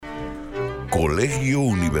Colegio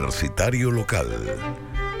Universitario Local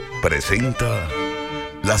presenta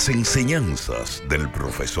las enseñanzas del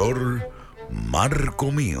profesor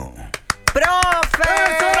Marco Mío. ¡Profe!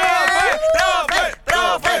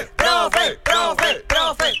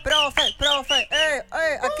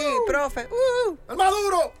 Aquí, profe. ¡El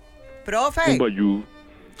Maduro! Profe. Un bayú.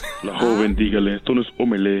 La joven, dígale, esto no es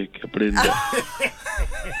omelé, que aprenda.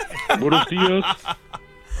 Buenos días.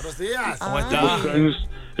 Buenos días. ¿Cómo está? ¿Cómo están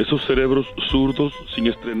esos cerebros zurdos sin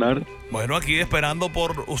estrenar? Bueno, aquí esperando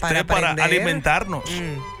por usted Para para aprender. alimentarnos.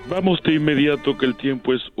 Vamos de inmediato, que el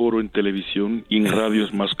tiempo es oro en televisión y en radio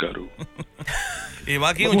es más caro. Y va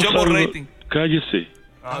aquí Vamos un show al- rating. Cállese.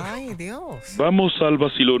 Ay, Dios. Vamos al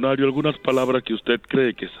vacilonario, algunas palabras que usted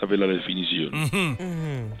cree que sabe la definición.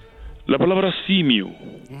 La palabra simio.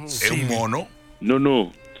 ¿Es un mono?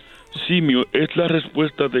 No. Simio es la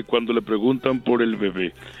respuesta de cuando le preguntan por el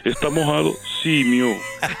bebé. ¿Está mojado? Simio.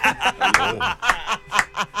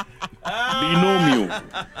 Binomio.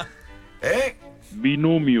 ¿Eh?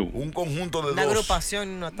 Binomio. Un conjunto de Una dos.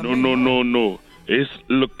 agrupación. No. Es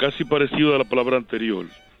lo casi parecido a la palabra anterior.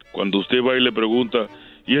 Cuando usted va y le pregunta,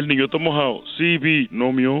 ¿y el niño está mojado? Sí,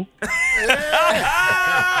 binomio.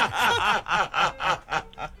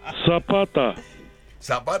 Zapata.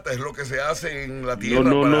 Zapata es lo que se hace en la tierra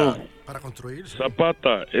No. Para construirse.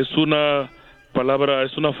 Zapata es una palabra,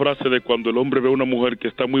 es una frase de cuando el hombre ve a una mujer que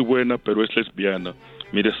está muy buena, pero es lesbiana.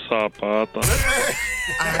 Mire, Zapata,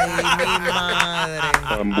 Ay, mi madre.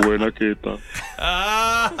 tan buena que está.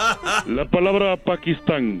 La palabra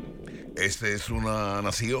Pakistán. Esta es una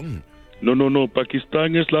nación. No.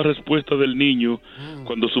 Pakistán es la respuesta del niño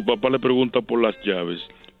cuando su papá le pregunta por las llaves.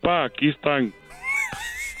 Pakistán.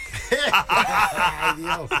 Ay,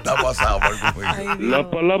 Dios. Está pasado, Marco. Ay, Dios. La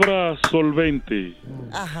palabra solvente.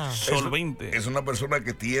 Ajá. Solvente. Es una persona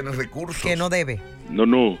que tiene recursos. Que no debe.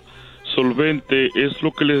 No. Solvente es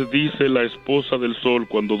lo que les dice la esposa del sol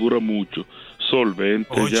cuando dura mucho.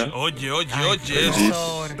 Solvente, ya. Oye.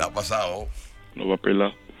 Profesor. Está pasado. No va a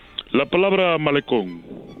pelar. La palabra malecón.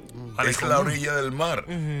 Es la orilla del mar.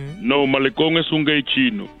 No, malecón es un gay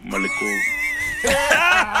chino. Malecón.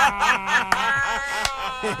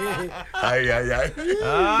 Ay.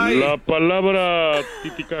 La palabra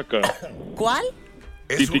titicaca. ¿Cuál?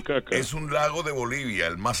 Titicaca. Es un lago de Bolivia,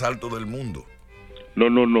 el más alto del mundo.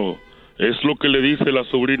 No. Es lo que le dice la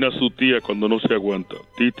sobrina a su tía cuando no se aguanta.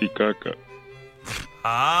 Titicaca.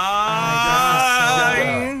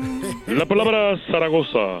 La palabra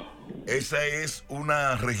Zaragoza. Esa es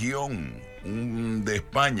una región de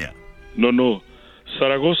España. No.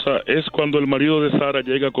 Zaragoza es cuando el marido de Sara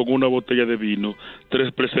llega con una botella de vino,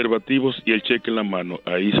 3 preservativos y el cheque en la mano.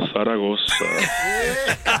 Ahí Zaragoza.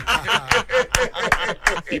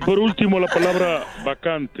 Y por último la palabra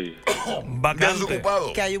vacante. Vacante.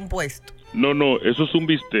 Desocupado. Que hay un puesto. No, eso es un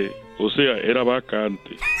bistec. O sea, era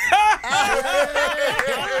vacante.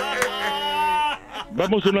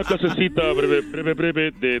 Vamos a una clasecita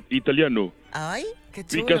breve de italiano. Ay, qué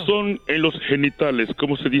chulo. Picazón en los genitales.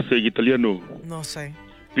 ¿Cómo se dice en italiano? No sé.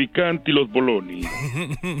 Picanti los boloni.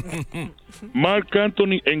 Marc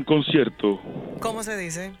Anthony en concierto. ¿Cómo se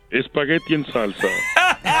dice? Espagueti en salsa.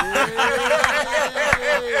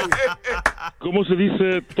 ¿Cómo se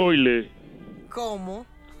dice toile? ¿Cómo?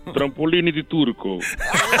 Trampolini di turco.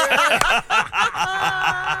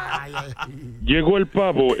 Ay. Llegó el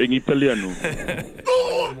pavo en italiano.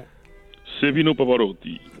 Se vino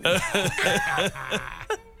Pavarotti.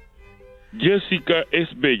 Jessica es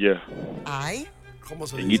bella. Ay, ¿Cómo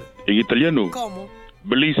se En, dice? en italiano. ¿cómo?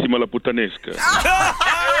 Bellísima la putanesca.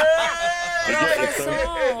 Profesor.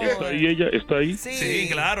 ¿Está ahí ella? ¿Está ahí? Sí,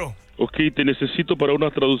 claro. Ok, te necesito para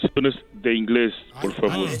unas traducciones de inglés, por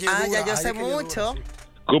favor. Ella es Ah, dura, ya yo ay, sé es que ella es mucho. dura, sí.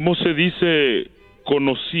 ¿Cómo se dice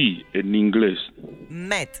conocí en inglés?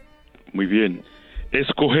 Met. Muy bien.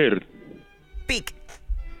 Escoger. Pick.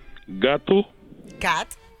 Gato. Cat.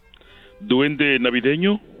 Duende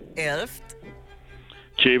navideño. Elf.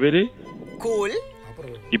 Chévere. Cool.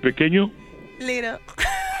 Y pequeño. Little.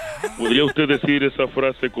 ¿Podría usted decir esa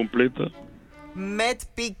frase completa? Met,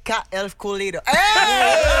 pick, cat, elf, cool, little.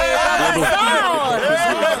 ¡Ey! ¡Profesor!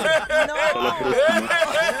 Hasta la próxima.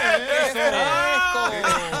 ¡Qué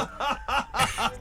fresco!